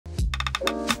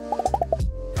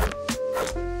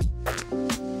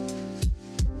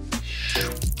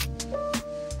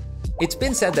It's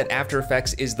been said that After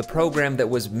Effects is the program that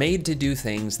was made to do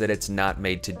things that it's not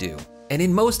made to do. And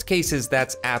in most cases,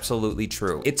 that's absolutely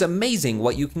true. It's amazing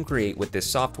what you can create with this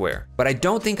software. But I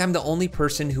don't think I'm the only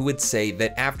person who would say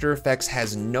that After Effects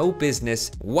has no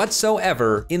business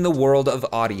whatsoever in the world of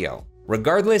audio.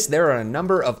 Regardless, there are a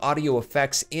number of audio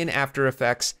effects in After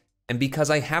Effects, and because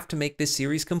I have to make this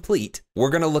series complete, we're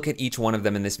gonna look at each one of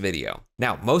them in this video.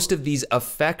 Now, most of these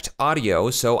affect audio,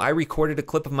 so I recorded a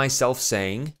clip of myself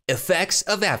saying, "Effects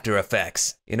of After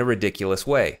Effects," in a ridiculous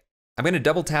way. I'm gonna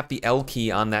double tap the L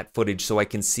key on that footage so I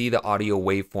can see the audio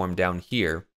waveform down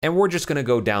here, and we're just gonna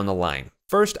go down the line.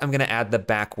 First, I'm gonna add the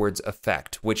backwards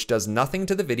effect, which does nothing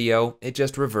to the video, it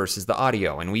just reverses the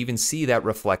audio, and we even see that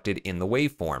reflected in the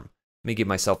waveform. Let me give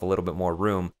myself a little bit more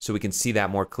room so we can see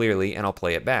that more clearly, and I'll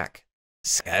play it back.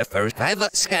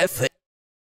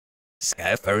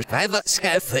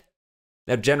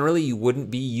 Now, generally, you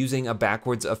wouldn't be using a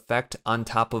backwards effect on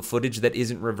top of footage that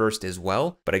isn't reversed as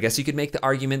well, but I guess you could make the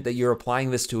argument that you're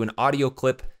applying this to an audio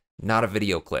clip, not a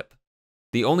video clip.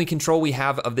 The only control we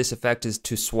have of this effect is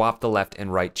to swap the left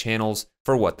and right channels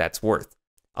for what that's worth.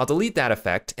 I'll delete that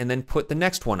effect and then put the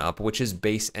next one up, which is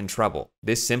bass and treble.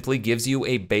 This simply gives you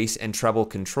a bass and treble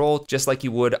control, just like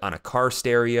you would on a car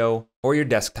stereo or your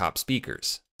desktop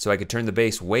speakers. So I could turn the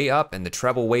bass way up and the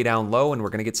treble way down low, and we're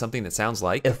gonna get something that sounds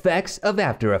like Effects of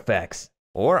After Effects.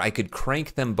 Or I could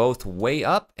crank them both way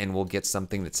up and we'll get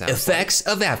something that sounds Effects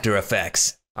of After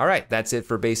Effects. All right, that's it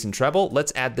for bass and treble.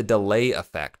 Let's add the delay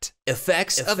effect.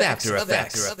 Effects of After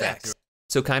Effects.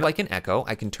 So kind of like an echo,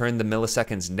 I can turn the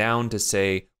milliseconds down to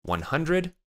say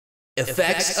 100.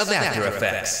 Effects of After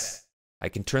Effects. I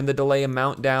can turn the delay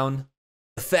amount down.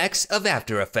 Effects of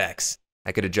After Effects.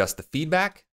 I could adjust the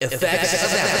feedback. Effects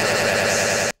of After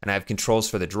Effects. And I have controls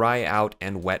for the dry out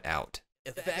and wet out.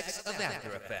 Effects of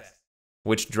After Effects.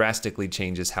 Which drastically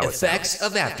changes how it sounds. Effects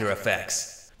of After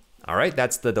Effects. All right,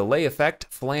 that's the delay effect.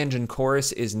 Flange and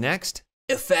chorus is next.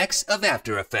 Effects of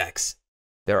After Effects.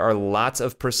 There are lots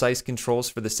of precise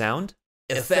controls for the sound.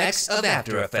 Effects of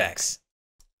After Effects.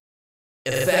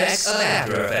 Effects of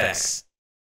After Effects.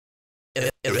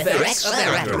 Effects of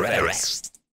After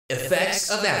Effects. Effects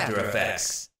of After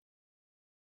Effects.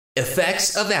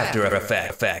 Effects of After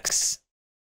Effects.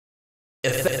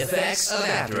 Effects of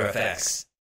After Effects.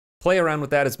 Play around with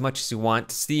that as much as you want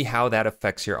to see how that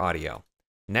affects your audio.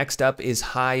 Next up is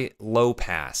high-low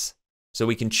pass. So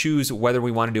we can choose whether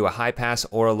we want to do a high pass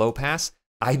or a low pass.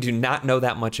 I do not know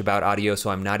that much about audio,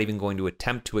 so I'm not even going to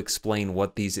attempt to explain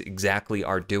what these exactly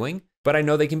are doing, but I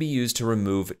know they can be used to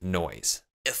remove noise.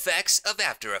 Effects of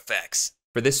After Effects.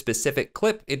 For this specific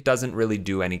clip, it doesn't really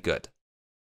do any good.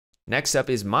 Next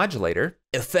up is Modulator.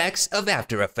 Effects of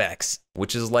After Effects,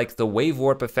 which is like the wave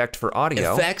warp effect for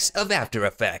audio. Effects of After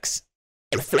Effects.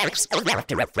 Effects of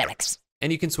After Effects.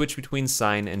 And you can switch between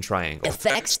sine and triangle.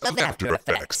 Effects of After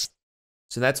Effects.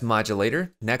 So that's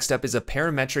Modulator. Next up is a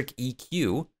Parametric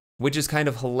EQ, which is kind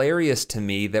of hilarious to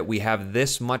me that we have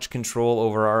this much control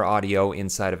over our audio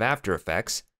inside of After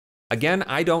Effects. Again,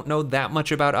 I don't know that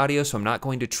much about audio, so I'm not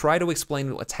going to try to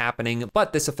explain what's happening,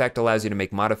 but this effect allows you to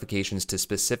make modifications to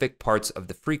specific parts of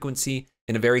the frequency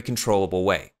in a very controllable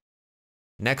way.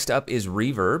 Next up is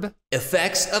Reverb.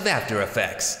 Effects of After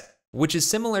Effects, which is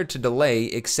similar to delay,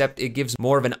 except it gives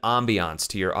more of an ambiance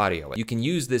to your audio. You can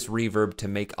use this reverb to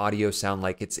make audio sound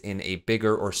like it's in a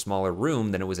bigger or smaller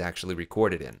room than it was actually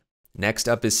recorded in. Next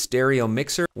up is Stereo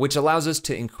Mixer, which allows us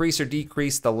to increase or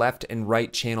decrease the left and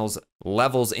right channels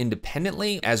levels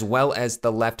independently, as well as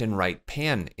the left and right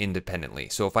pan independently.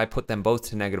 So if I put them both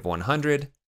to -100,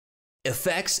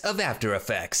 Effects of After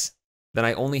Effects, then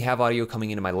I only have audio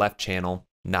coming into my left channel,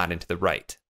 not into the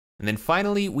right. And then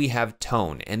finally, we have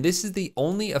Tone, and this is the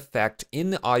only effect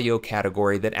in the audio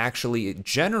category that actually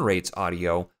generates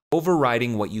audio,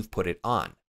 overriding what you've put it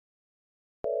on.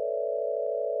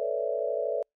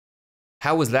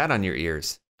 How was that on your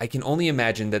ears? I can only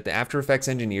imagine that the After Effects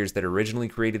engineers that originally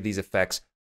created these effects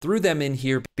threw them in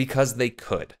here because they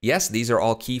could. Yes, these are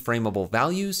all keyframeable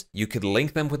values. You could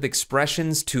link them with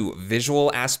expressions to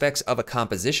visual aspects of a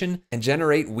composition and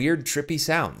generate weird, trippy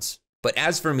sounds. But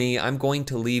as for me, I'm going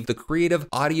to leave the creative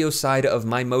audio side of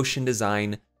my motion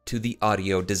design to the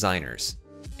audio designers.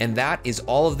 And that is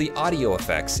all of the audio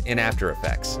effects in After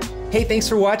Effects. Hey, thanks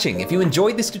for watching. If you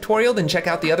enjoyed this tutorial, then check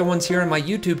out the other ones here on my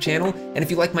YouTube channel. And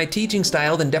if you like my teaching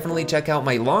style, then definitely check out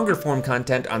my longer form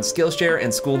content on Skillshare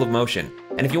and School of Motion.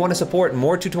 And if you want to support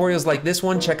more tutorials like this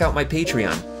one, check out my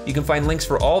Patreon. You can find links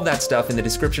for all of that stuff in the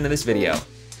description of this video.